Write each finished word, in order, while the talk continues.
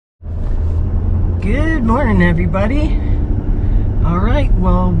Good morning, everybody. All right,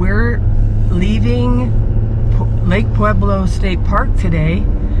 well, we're leaving Lake Pueblo State Park today,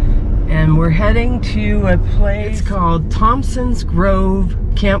 and we're heading to a place called Thompson's Grove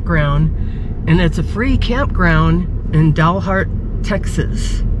Campground, and it's a free campground in Dalhart,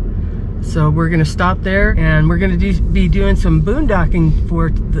 Texas. So we're going to stop there, and we're going to be doing some boondocking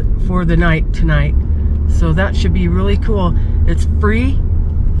for the night tonight. So that should be really cool. It's free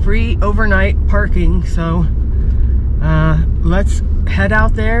overnight parking, so let's head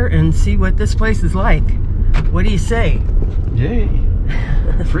out there and see what this place is like. What do you say? Yay.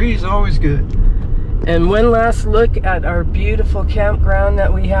 Free is always good. And one last look at our beautiful campground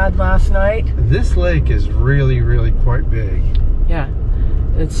that we had last night. This lake is really quite big. Yeah,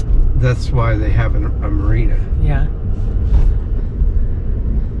 that's why they have a marina. Yeah.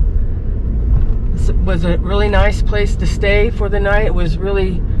 This was a really nice place to stay for the night. It was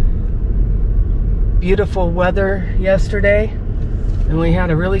really beautiful weather yesterday, and we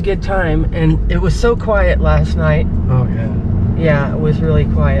had a really good time, and it was so quiet last night. Oh yeah. Yeah, it was really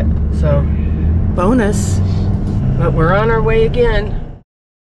quiet. So bonus, but we're on our way again.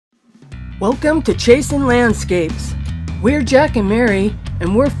 Welcome to Chasing Landscapes. We're Jack and Mary,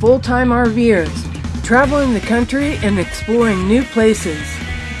 and we're full-time RVers, traveling the country and exploring new places.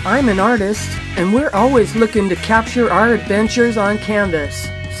 I'm an artist, and we're always looking to capture our adventures on canvas.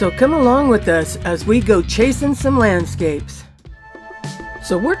 So come along with us as we go chasing some landscapes.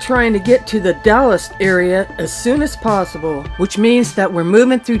 So we're trying to get to the Dallas area as soon as possible, which means that we're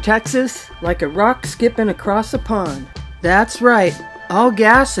moving through Texas like a rock skipping across a pond. That's right, all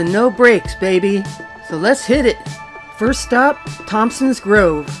gas and no brakes, baby. So let's hit it. First stop, Thompson's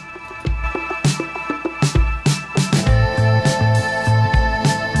Grove.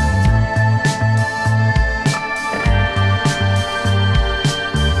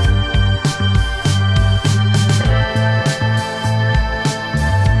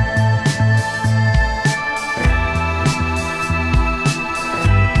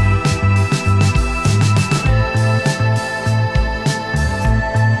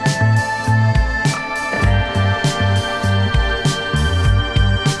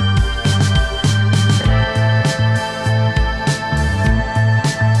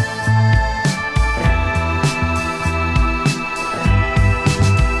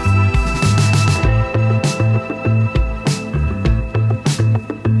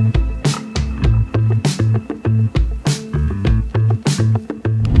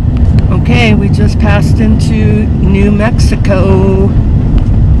 Okay, we just passed into New Mexico.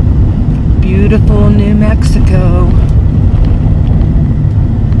 Beautiful New Mexico.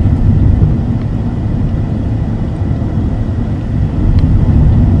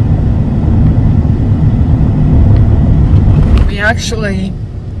 We actually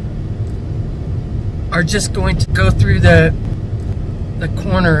are just going to go through the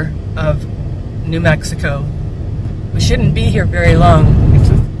corner of New Mexico. We shouldn't be here very long. It's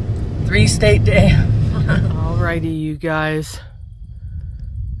a 3-state day. Alrighty, you guys.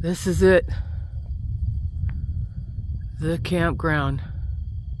 This is it. The campground.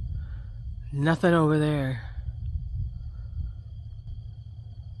 Nothing over there.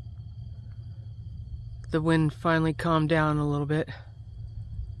 The wind finally calmed down a little bit.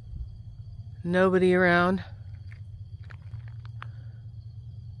 Nobody around.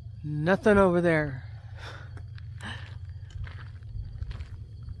 Nothing over there.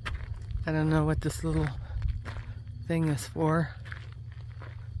 I don't know what this little thing is for.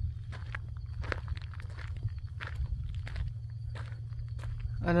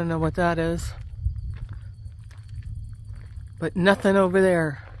 I don't know what that is. But nothing over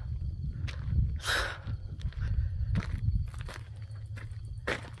there.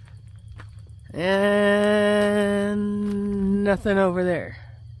 And nothing over there.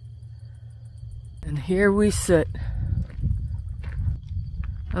 And here we sit.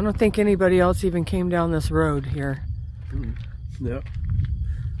 I don't think anybody else even came down this road here. No.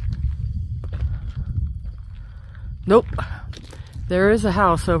 Nope. There is a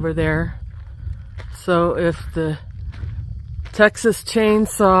house over there. So if the Texas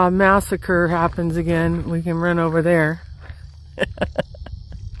Chainsaw Massacre happens again, we can run over there.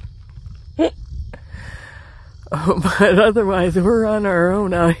 Oh, but otherwise, we're on our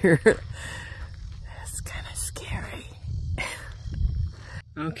own out here. It's kind of scary.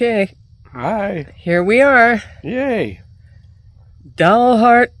 Okay. Hi. Here we are. Yay.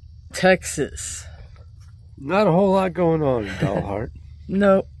 Dalhart, Texas. Not a whole lot going on in Dalhart.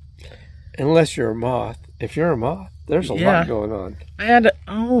 No. Unless you're a moth. If you're a moth, there's a lot going on. I had to,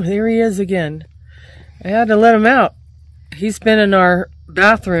 oh, here he is again. I had to let him out. He's been in our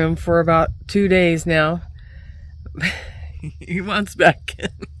bathroom for about 2 days now. He wants back in.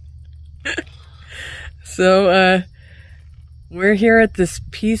 So, we're here at this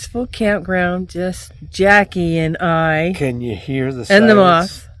peaceful campground, just Jackie and I. Can you hear the silence? And the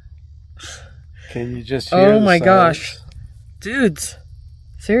moth. Can you just hear the my silence? gosh. Dudes.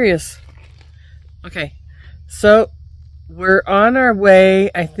 Serious. Okay. So, we're on our way,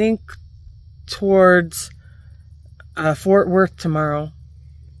 I think, towards Fort Worth tomorrow.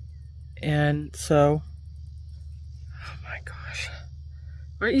 And so, oh my gosh.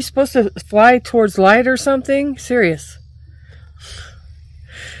 Aren't you supposed to fly towards light or something? Serious.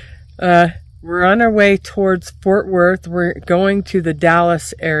 We're on our way towards Fort Worth. We're going to the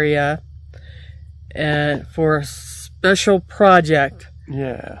Dallas area for a special project.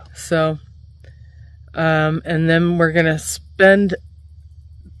 Yeah. So, and then we're going to spend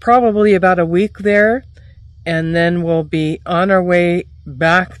probably about a week there, and then we'll be on our way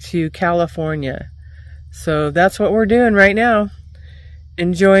back to California. So that's what we're doing right now.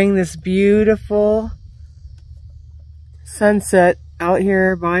 Enjoying this beautiful sunset out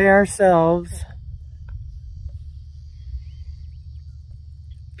here by ourselves.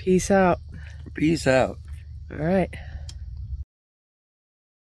 Peace out. Peace out. All right.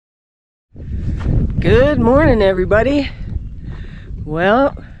 Good morning, everybody.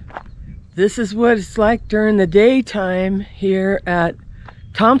 Well, this is what it's like during the daytime here at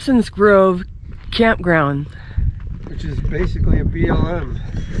Thompson's Grove Campground. Which is basically a BLM.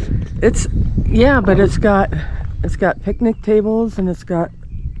 Yeah, but it's got picnic tables and it's got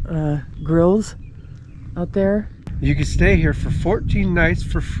grills out there. You can stay here for 14 nights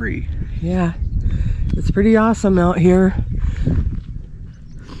for free. Yeah, it's pretty awesome out here.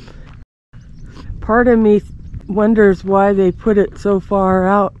 Part of me wonders why they put it so far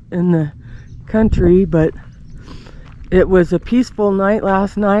out in the country, but it was a peaceful night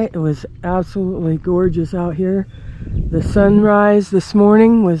last night. It was absolutely gorgeous out here. The sunrise this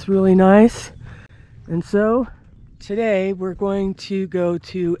morning was really nice. And so today we're going to go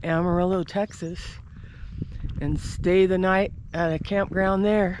to Amarillo, Texas and stay the night at a campground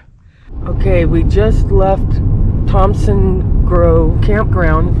there. Okay, we just left Thompson Grove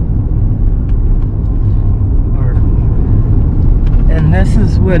Campground. And this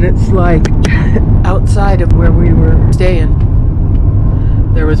is what it's like outside of where we were staying.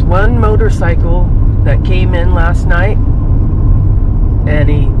 There was one motorcycle that came in last night, and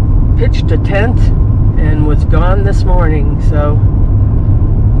he pitched a tent and was gone this morning. So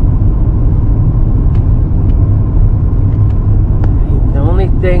the only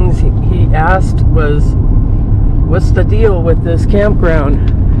things he asked was, what's the deal with this campground?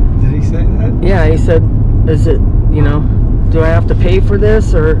 Did he say that? Yeah, he said, is it, you know, do I have to pay for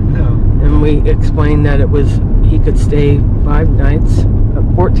this or no? And we explained that it was, he could stay 5 nights,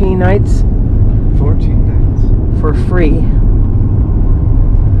 14 nights. 14 nights. For free.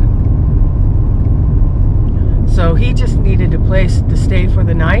 So he just needed a place to stay for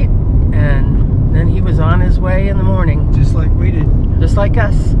the night, and then he was on his way in the morning. Just like we did. Just like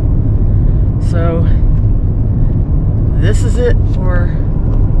us. So this is it for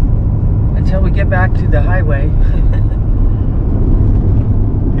until we get back to the highway.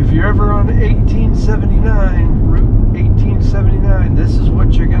 If you're ever on 1879, Route 1879, this is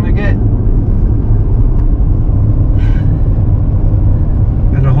what you're going to get.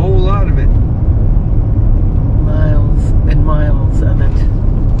 And a whole lot of it. Miles and miles of it.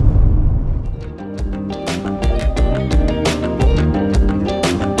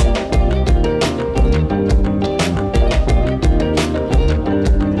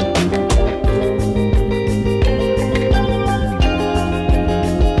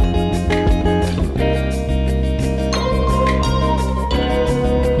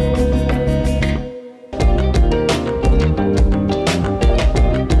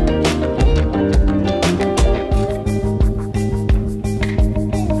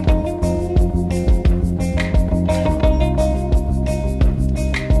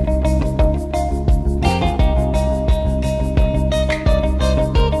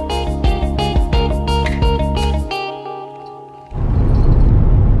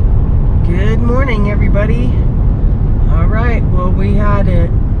 Everybody. All right, well, we had a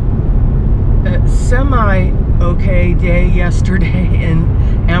semi-okay day yesterday in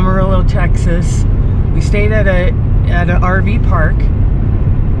Amarillo, Texas. We stayed at an RV park,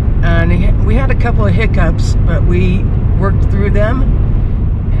 and we had a couple of hiccups, but we worked through them.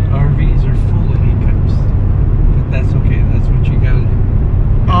 RVs are full of hiccups, but that's okay. That's what you gotta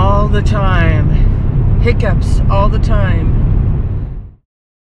do. All the time. Hiccups all the time.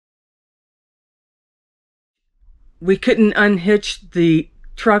 we couldn't unhitch the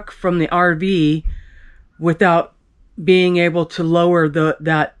truck from the RV without being able to lower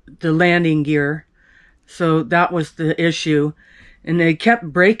the landing gear. So that was the issue. And they kept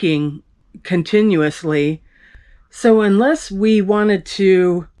braking continuously. So unless we wanted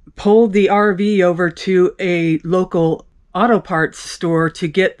to pull the RV over to a local auto parts store to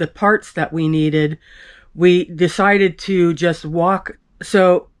get the parts that we needed, we decided to just walk.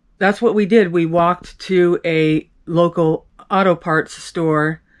 So that's what we did. We walked to a local auto parts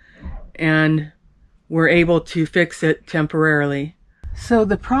store and were able to fix it temporarily. So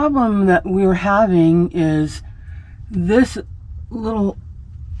the problem that we were having is this little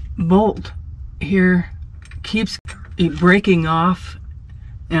bolt here keeps breaking off,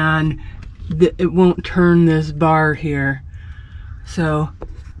 and it won't turn this bar here. So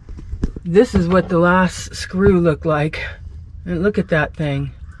this is what the last screw looked like. And look at that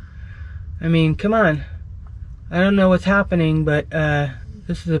thing. I mean, come on. I don't know what's happening, but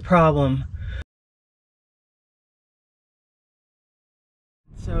this is a problem.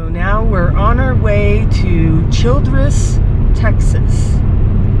 So now we're on our way to Childress, Texas.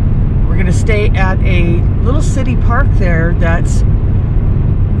 We're gonna stay at a little city park there that's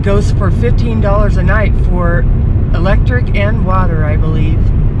goes for $15 a night for electric and water, I believe.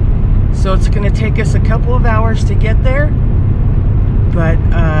 So it's gonna take us a couple of hours to get there, but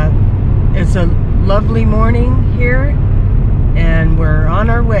it's a lovely morning here and we're on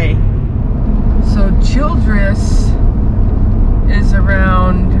our way. So Childress is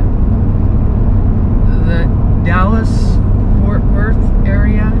around the Dallas-Fort Worth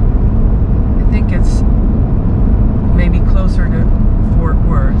area. I think it's maybe closer to Fort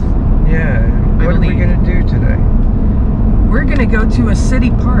Worth. Yeah. What are we going to do today? We're going to go to a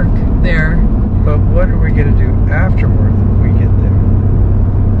city park there. But what are we going to do afterward when we get there?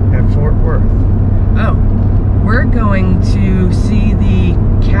 At Fort Worth? Oh, we're going to see the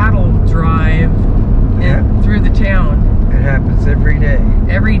cattle drive through the town. It happens every day.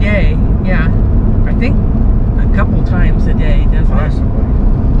 Every day, yeah. I think a couple times a day, doesn't Possibly.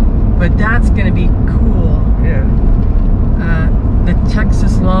 it? But that's going to be cool. Yeah. The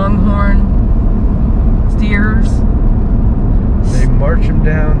Texas Longhorn steers. They march them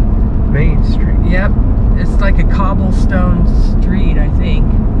down Main Street. Yep. It's like a cobblestone street, I think.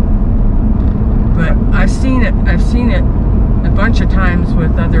 But I've seen it a bunch of times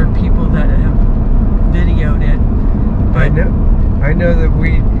with other people that have videoed it. But I know that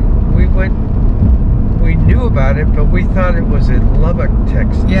we knew about it, but we thought it was in Lubbock,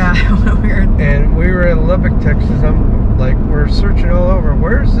 Texas. Yeah, and we were in Lubbock, Texas. I'm like, we're searching all over.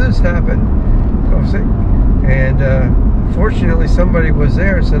 Where's this happen? And fortunately, somebody was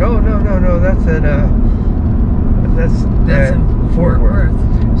there and said, "Oh no, that's at in Fort Worth."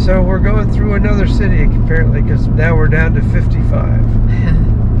 So we're going through another city apparently, because now we're down to 55.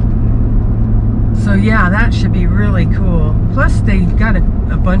 So yeah, that should be really cool. Plus they got a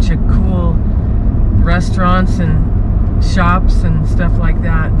bunch of cool restaurants and shops and stuff like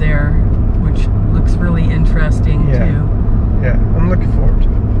that there, which looks really interesting too. Yeah, I'm looking forward to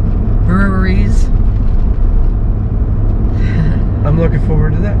it. Breweries. I'm looking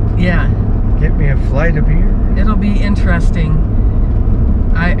forward to that. Yeah. Get me a flight of beer. It'll be interesting.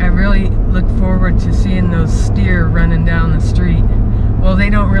 I really look forward to seeing those steer running down the street. Well, they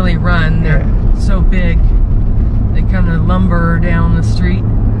don't really run. They're so big. They kind of lumber down the street.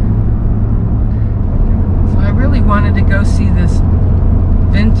 So I really wanted to go see this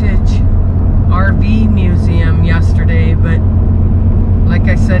vintage RV museum yesterday, but like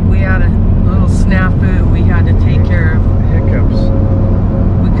I said, we had a little snafu we had to take care of. Hiccups.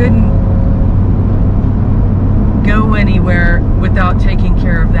 We couldn't go anywhere without taking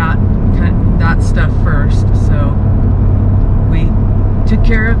care of that stuff first. So we took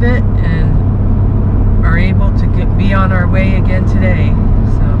care of it and are able to be on our way again today.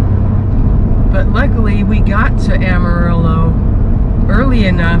 So, but luckily we got to Amarillo early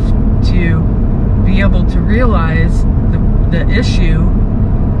enough to be able to realize the issue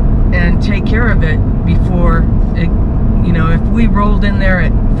and take care of it before it, you know, if we rolled in there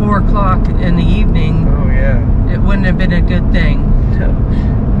at 4 o'clock in the evening, it wouldn't have been a good thing.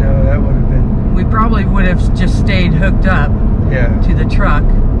 No, that would have been. We probably would have just stayed hooked up to the truck.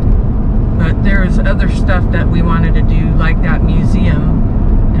 But there was other stuff that we wanted to do, like that museum.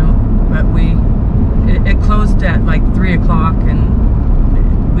 But it closed at like 3 o'clock, and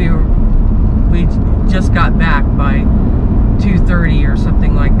we just got back by 2:30 or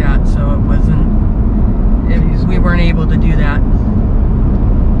something like that. So it wasn't. We weren't able to do that.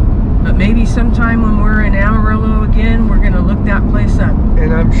 But maybe sometime when we're in Amarillo again, we're going to look that place up.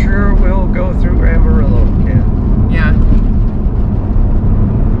 And I'm sure we'll go through Amarillo again. Yeah.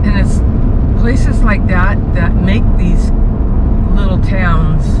 places like that that make these little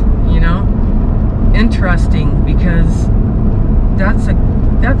towns, you know, interesting, because that's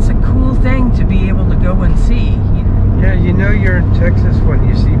a cool thing to be able to go and see. Yeah, you know you're in Texas when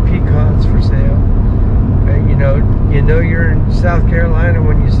you see pecans for sale. You know you're in South Carolina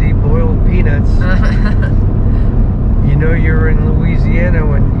when you see boiled peanuts. You know you're in Louisiana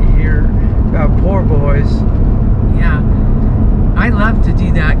when you hear about poor boys. Yeah, I love to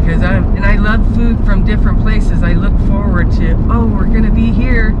do that because I love food from different places. I look forward to, oh, we're gonna be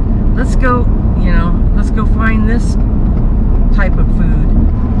here. Let's go, you know, let's go find this type of food.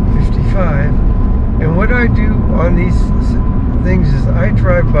 55. And what I do on these things is I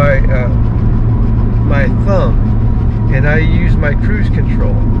drive by my thumb, and I use my cruise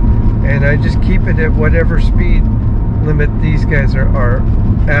control, and I just keep it at whatever speed limit these guys are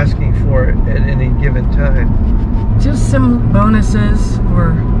asking for at any given time. Just some bonuses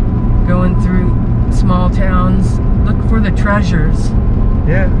for going through small towns. Look for the treasures.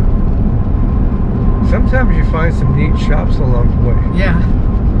 Yeah. Sometimes you find some neat shops along the way. Yeah.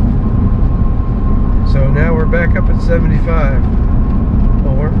 So now we're back up at 75,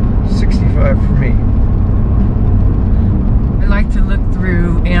 or 65 for me. I like to look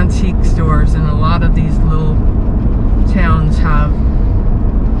through antique stores, and a lot of these little towns have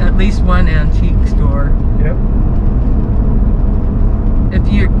at least one antique store. Yep. If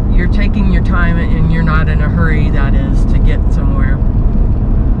you're taking your time and you're not in a hurry, that is, to get somewhere.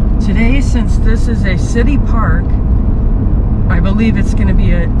 Today, since this is a city park, I believe it's going to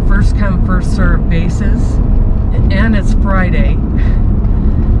be a first come first served basis, and it's Friday.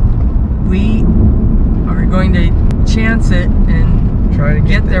 We are going to chance it and try to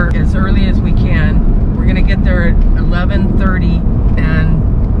get there as early as we can. We're going to get there at 11:30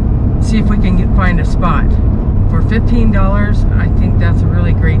 and see if we can find a spot. For $15, I think that's a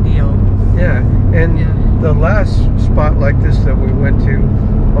really great deal. Yeah, and the last spot like this that we went to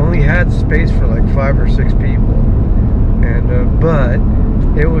only had space for like 5 or 6 people, and but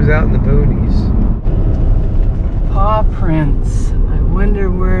it was out in the boonies. Paw prints. I wonder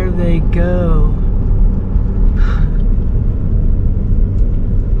where they go.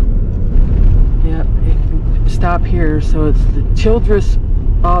 Yep, it can stop here. So it's the Childress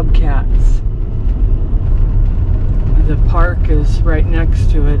Bobcats. The park is right next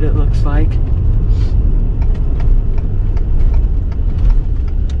to it, it looks like.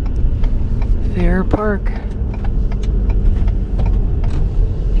 Fair Park.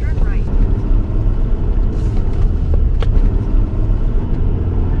 Turn right.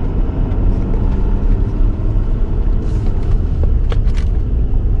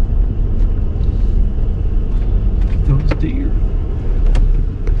 Those deer.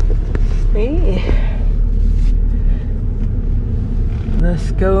 Hey.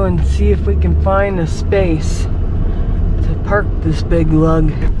 Let's go and see if we can find a space to park this big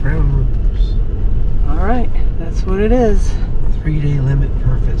lug. Brown roofs. Alright, that's what it is. 3-day limit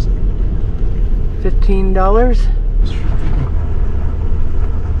per visit. $15.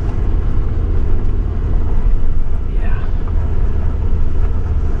 Yeah.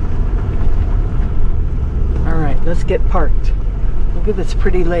 Alright, let's get parked. Look at this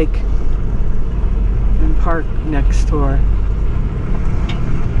pretty lake. And park next door.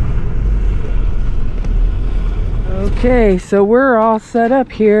 Okay, so we're all set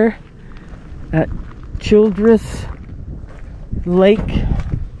up here at Childress Lake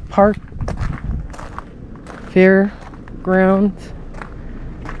Park Fairgrounds.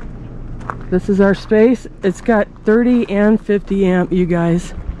 This is our space. It's got 30 and 50 amp, you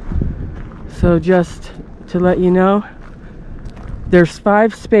guys. So just to let you know, there's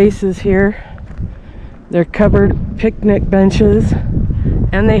 5 spaces here. They're covered picnic benches,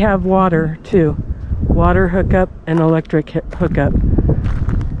 and they have water too. Water hookup and electric hookup.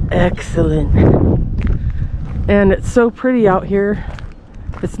 Excellent. And it's so pretty out here.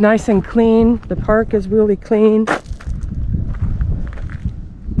 It's nice and clean. The park is really clean.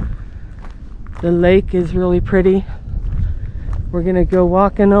 The lake is really pretty. We're gonna go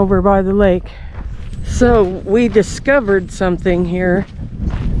walking over by the lake. So we discovered something here.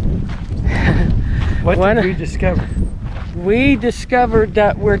 What did we discover? We discovered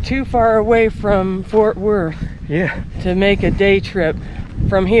that we're too far away from Fort Worth, Yeah, to make a day trip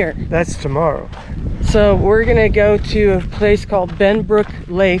from here. that's tomorrow. So we're gonna go to a place called Benbrook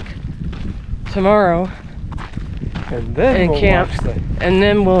Lake tomorrow And then and we'll camp, watch the and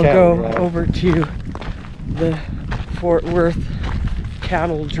then we'll cattle go drive. over to the Fort Worth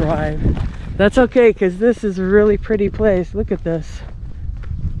cattle drive. That's okay, because this is a really pretty place. Look at this.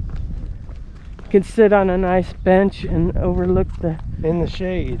 You can sit on a nice bench and overlook the in the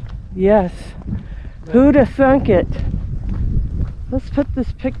shade. Yes. Who'd have thunk it? Let's put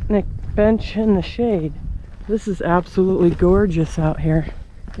this picnic bench in the shade. This is absolutely gorgeous out here.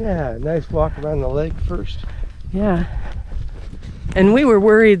 Yeah, nice walk around the lake first. Yeah. And we were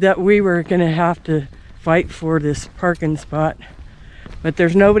worried that we were going to have to fight for this parking spot. But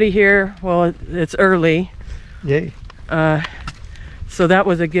there's nobody here. Well, it's early. Yay. So that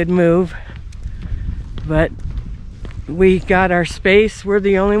was a good move. But we got our space. We're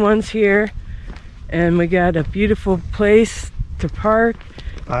the only ones here. And we got a beautiful place to park.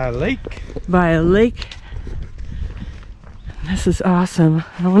 By a lake. By a lake. This is awesome.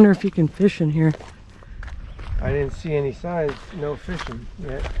 I wonder if you can fish in here. I didn't see any signs, no fishing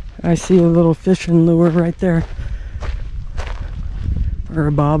yet. I see a little fishing lure right there. Or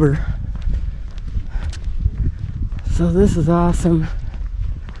a bobber. So this is awesome.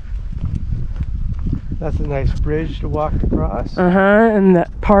 That's a nice bridge to walk across. And that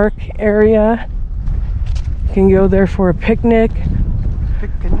park area. You can go there for a picnic.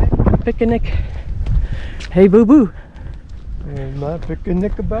 Picnic. Hey, boo boo. And my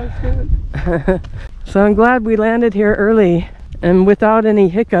picnic basket. So I'm glad we landed here early and without any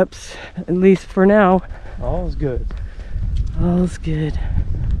hiccups, at least for now. All's good. All's good.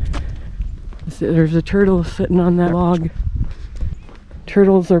 There's a turtle sitting on that log.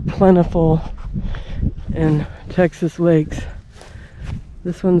 Turtles are plentiful in Texas lakes.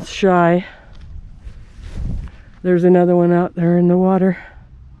 This one's shy. There's another one out there in the water.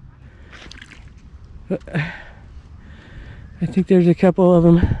 I think there's a couple of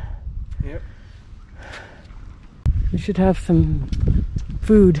them. Yep. We should have some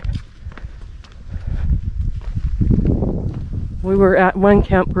food. We were at one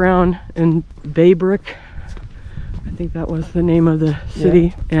campground in Benbrook. I think that was the name of the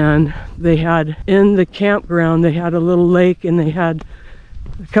city. Yeah. And they had, in the campground, they had a little lake and they had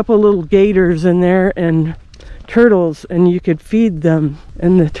a couple little gators in there and turtles, and you could feed them.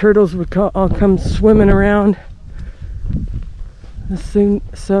 And the turtles would all come swimming around. This thing,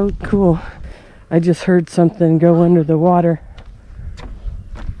 so cool. I just heard something go under the water.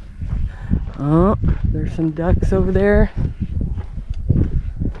 Oh, there's some ducks over there.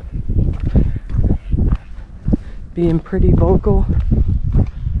 Being pretty vocal.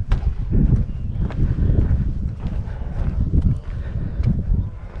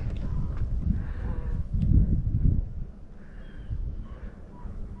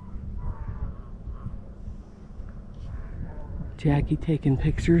 Jackie taking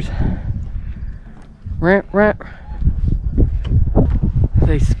pictures.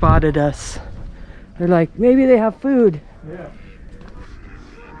 They spotted us. They're like, maybe they have food. Yeah.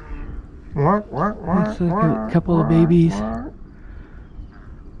 Looks like a couple of babies.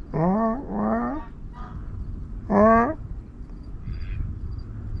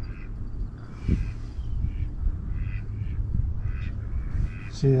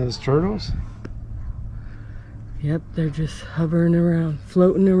 See those turtles? Yep, they're just hovering around,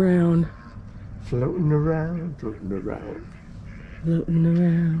 floating around. Floating around, floating around. Floating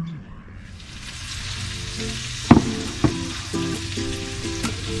around.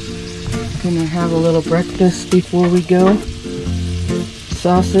 Gonna have a little breakfast before we go.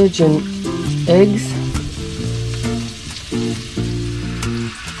 Sausage and eggs.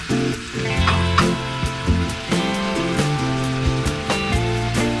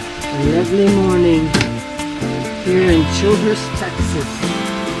 A lovely morning here in Childress, Texas.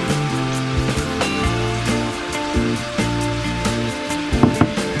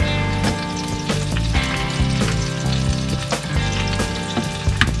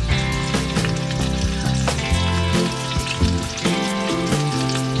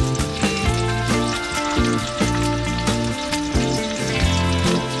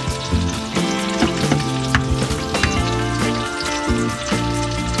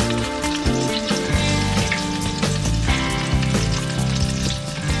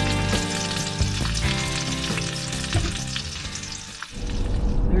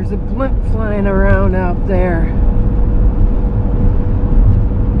 There's a blimp flying around out there.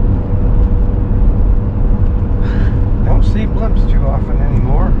 Don't see blimps too often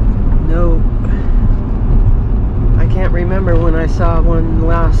anymore. No. I can't remember when I saw one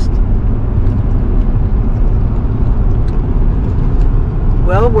last.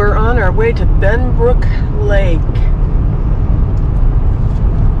 Well, we're on our way to Benbrook Lake.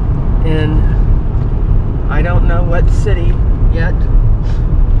 In, I don't know what city yet,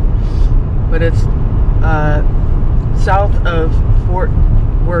 but it's south of Fort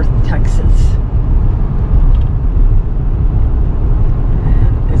Worth, Texas.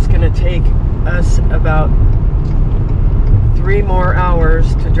 It's going to take us about 3 more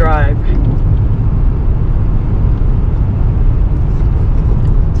hours to drive.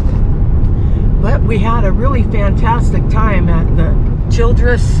 had a really fantastic time at the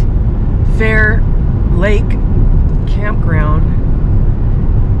Childress Fair Lake campground.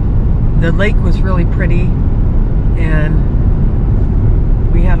 The lake was really pretty and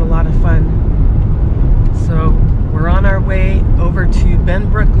we had a lot of fun. So we're on our way over to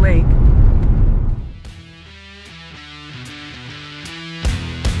Benbrook Lake.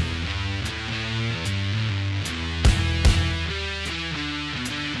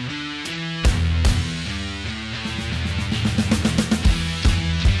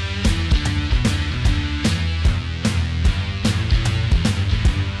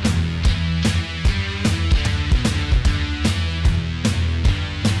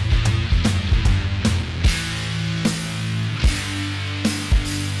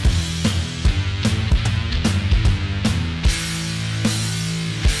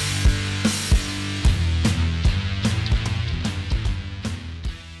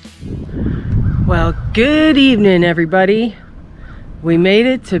 Well, good evening, everybody. We made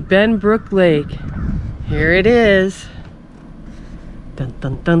it to Benbrook Lake. Here it is. Dun,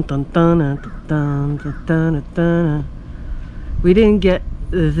 dun, dun, dun, dun, dun, dun, dun, dun, dun. We didn't get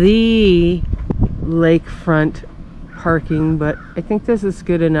the lakefront parking, but I think this is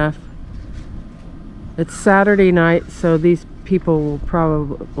good enough. It's Saturday night, so these people will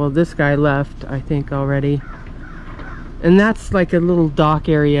probably, well, this guy left, I think, already. And that's like a little dock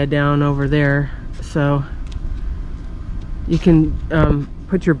area down over there. So you can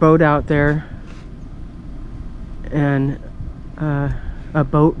put your boat out there, and a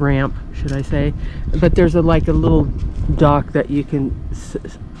boat ramp, should I say. But there's like a little dock that you can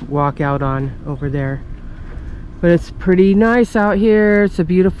walk out on over there. But it's pretty nice out here. It's a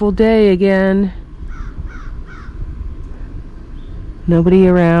beautiful day again. Nobody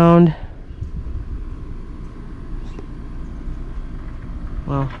around.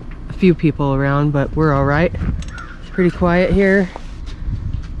 Well, a few people around, but we're all right. It's pretty quiet here.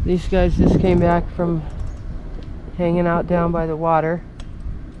 These guys just came back from hanging out down by the water.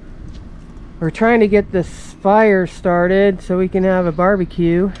 We're trying to get this fire started so we can have a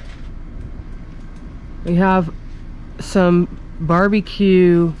barbecue. We have some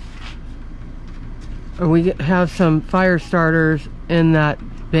barbecue, or we have some fire starters in that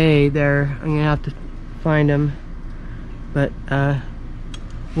bay there. I'm gonna have to find them. But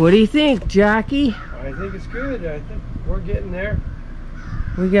what do you think, Jackie? I think it's good. I think we're getting there.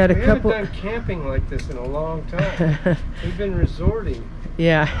 We got a couple. We haven't done camping like this in a long time. We've been resorting.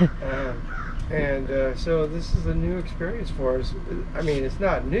 Yeah. So this is a new experience for us. I mean, it's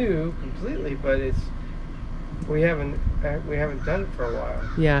not new completely, but it's we haven't done it for a while.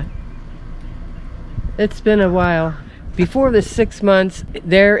 Yeah. It's been a while. Before the 6 months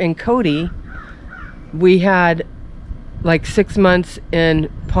there in Cody, we had like 6 months in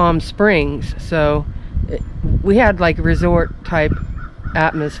Palm Springs, so we had like resort type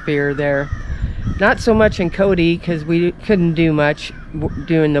atmosphere there. Not so much in Cody because we couldn't do much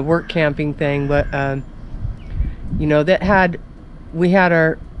doing the work camping thing, but you know, we had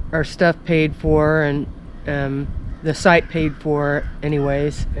our stuff paid for, and the site paid for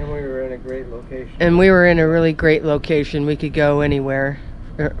anyways. And we were in a great location. And we were in a really great location. We could go anywhere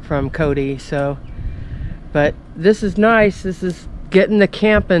from Cody, so. But this is nice. This is getting the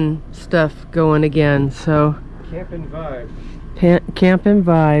camping stuff going again, so. Camping vibes. Camping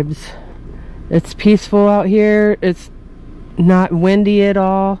vibes. It's peaceful out here. It's not windy at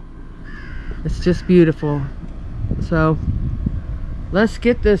all. It's just beautiful. So let's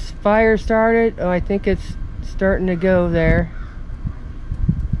get this fire started. Oh, I think it's starting to go there.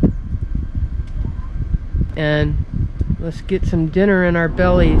 And let's get some dinner in our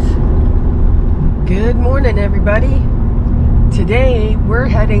bellies. Good morning, everybody. Today we're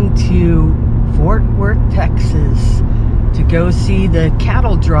heading to Fort Worth, Texas to go see the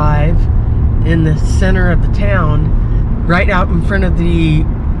cattle drive in the center of the town, right out in front of the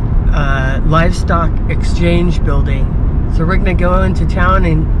Livestock Exchange building. So we're gonna go into town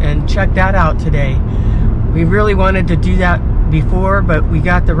and check that out today. We really wanted to do that before, but we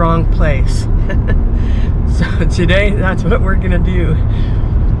got the wrong place. So today, that's what we're gonna do.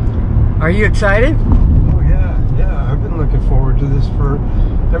 Are you excited? Oh yeah. I've been looking forward to this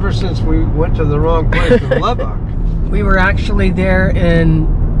ever since we went to the wrong place in Lubbock. We were actually there in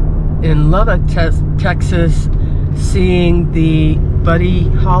Lubbock, Texas, seeing the Buddy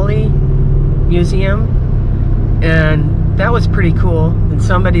Holly Museum, and that was pretty cool. And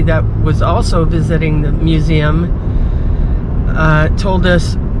somebody that was also visiting the museum told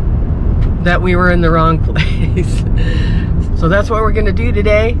us that we were in the wrong place. So that's what we're gonna do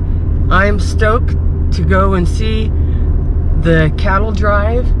today. I'm stoked to go and see the cattle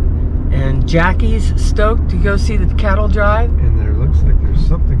drive And Jackie's stoked to go see the cattle drive. And there looks like there's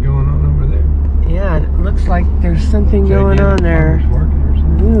something going on over there. Yeah, it looks like there's something going on there. Farmer's market or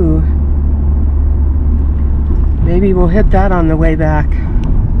something. Ooh. Maybe we'll hit that on the way back.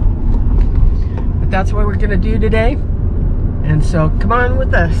 But that's what we're gonna do today. And so come on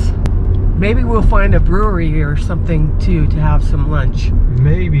with us. Maybe we'll find a brewery or something too to have some lunch.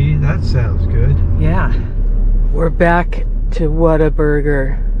 Maybe, that sounds good. Yeah. We're back to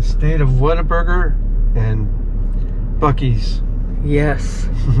Whataburger. The state of Whataburger and Buc-ee's. Yes.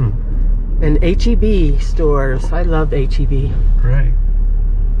 And H-E-B stores. I love H-E-B. Right.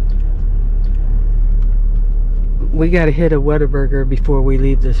 We gotta hit a Whataburger before we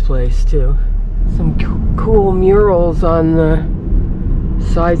leave this place too. Some cool murals on the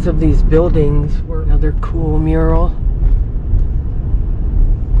sides of these buildings. Another cool mural.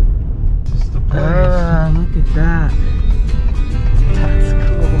 This is the place. Ah, look at that. That's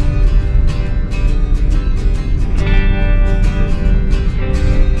cool.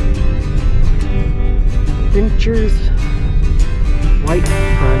 Ventures white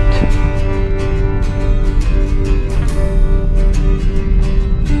front.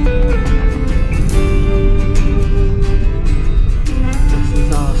 This is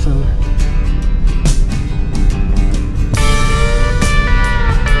awesome.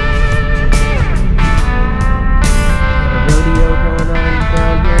 Got a rodeo going on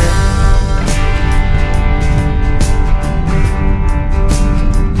down here.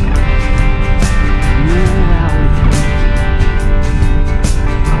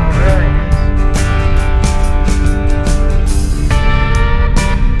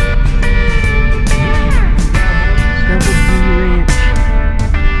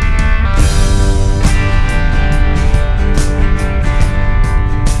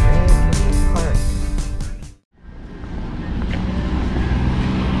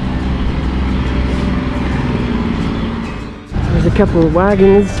 There's a couple of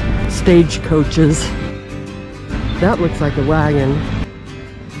wagons, stagecoaches. That looks like a wagon.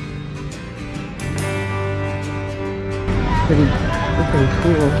 Pretty looking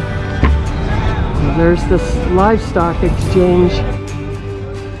cool. Well, there's this Livestock Exchange.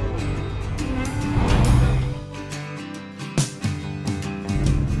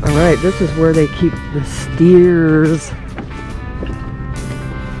 Alright, this is where they keep the steers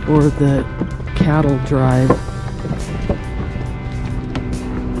for the cattle drive.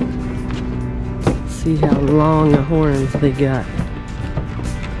 See how long the horns they got.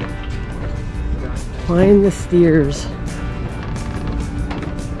 Find the steers.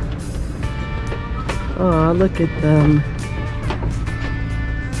 Oh, look at them.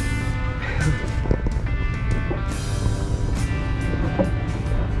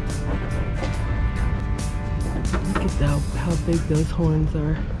 Look at how big those horns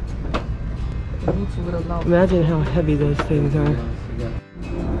are. Imagine how heavy those things are.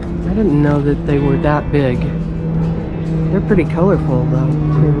 I didn't know that they were that big. They're pretty colorful though,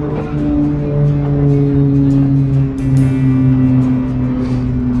 too.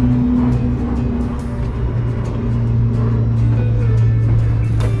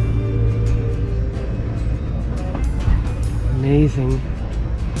 Amazing.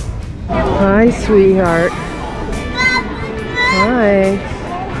 Hi, sweetheart. Hi.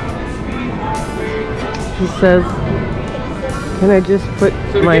 He says, can I just put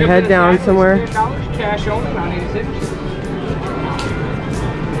my head down somewhere? Cash only, non-86.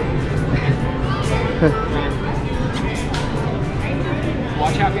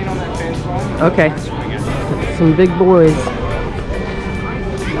 Watch out being on that fence line. Okay. Some big boys.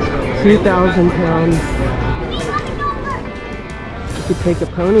 2,000 pounds. You could take a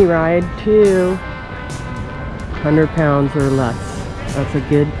pony ride too. 100 pounds or less. That's a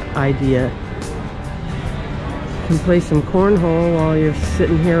good idea. You can play some cornhole while you're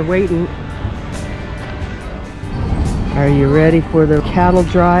sitting here waiting. Are you ready for the cattle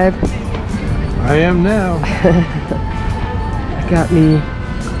drive? I am now. I got me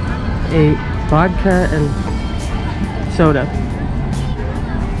a vodka and soda.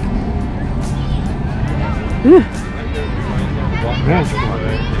 Whew.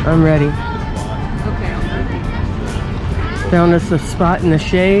 I'm ready. Found us a spot in the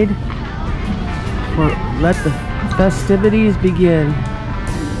shade. Let the festivities begin.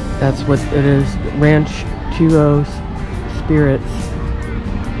 That's what it is. Ranch 2-0 Spirits.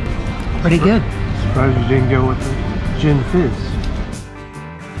 Pretty good. Surprised you didn't go with the gin fizz.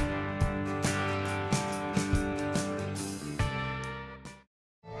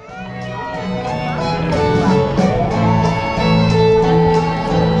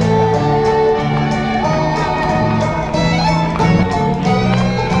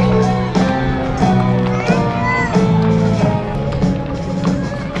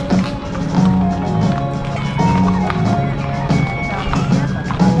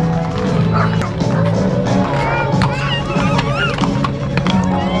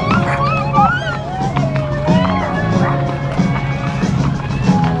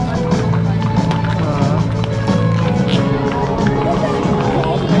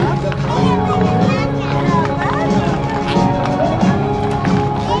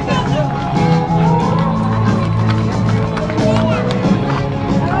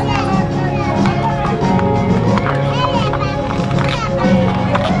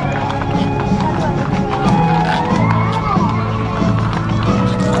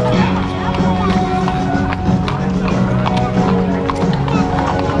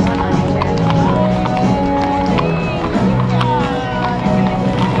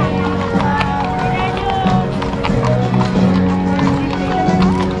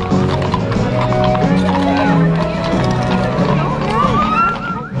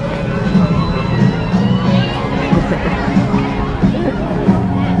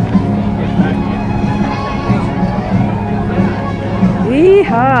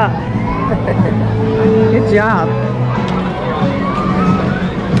 Ha! Good job.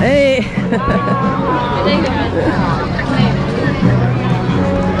 Hey!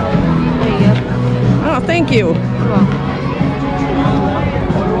 Oh, thank you.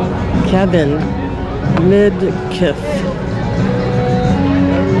 Kevin Midkiff.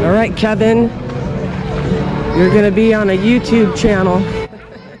 All right, Kevin. You're going to be on a YouTube channel.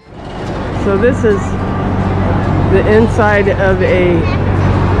 So this is the inside of a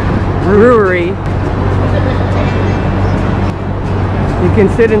brewery. You can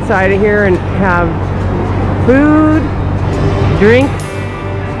sit inside of here and have food, drinks,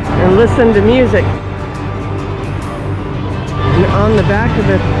 and listen to music. And on the back of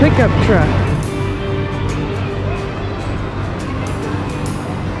a pickup truck.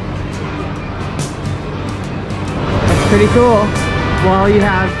 That's pretty cool. While you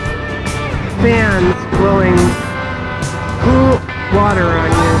have fans blowing cool water on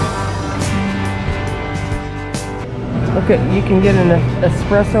you. Look at, you can get an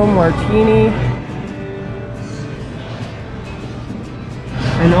espresso martini,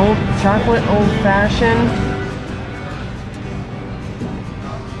 an old chocolate old-fashioned,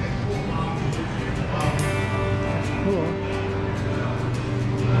 cool.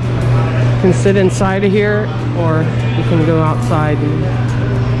 You can sit inside of here, or you can go outside.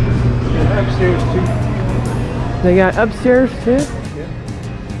 And upstairs too. They got upstairs too? Yeah.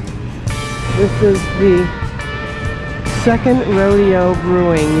 This is the Second Rodeo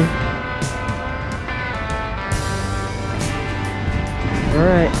Brewing.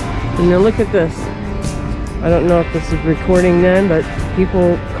 Alright, and now look at this. I don't know if this is recording then, but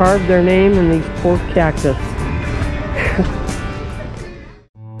people carved their name in these poor cactus.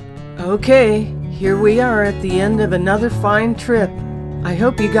 Okay, here we are at the end of another fine trip. I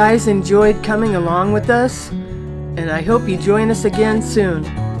hope you guys enjoyed coming along with us, and I hope you join us again soon.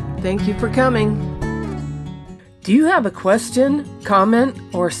 Thank you for coming. Do you have a question, comment,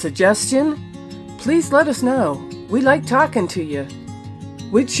 or suggestion? Please let us know. We like talking to you.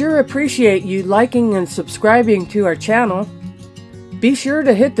 We'd sure appreciate you liking and subscribing to our channel. Be sure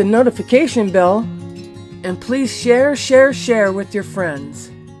to hit the notification bell, and please share with your friends.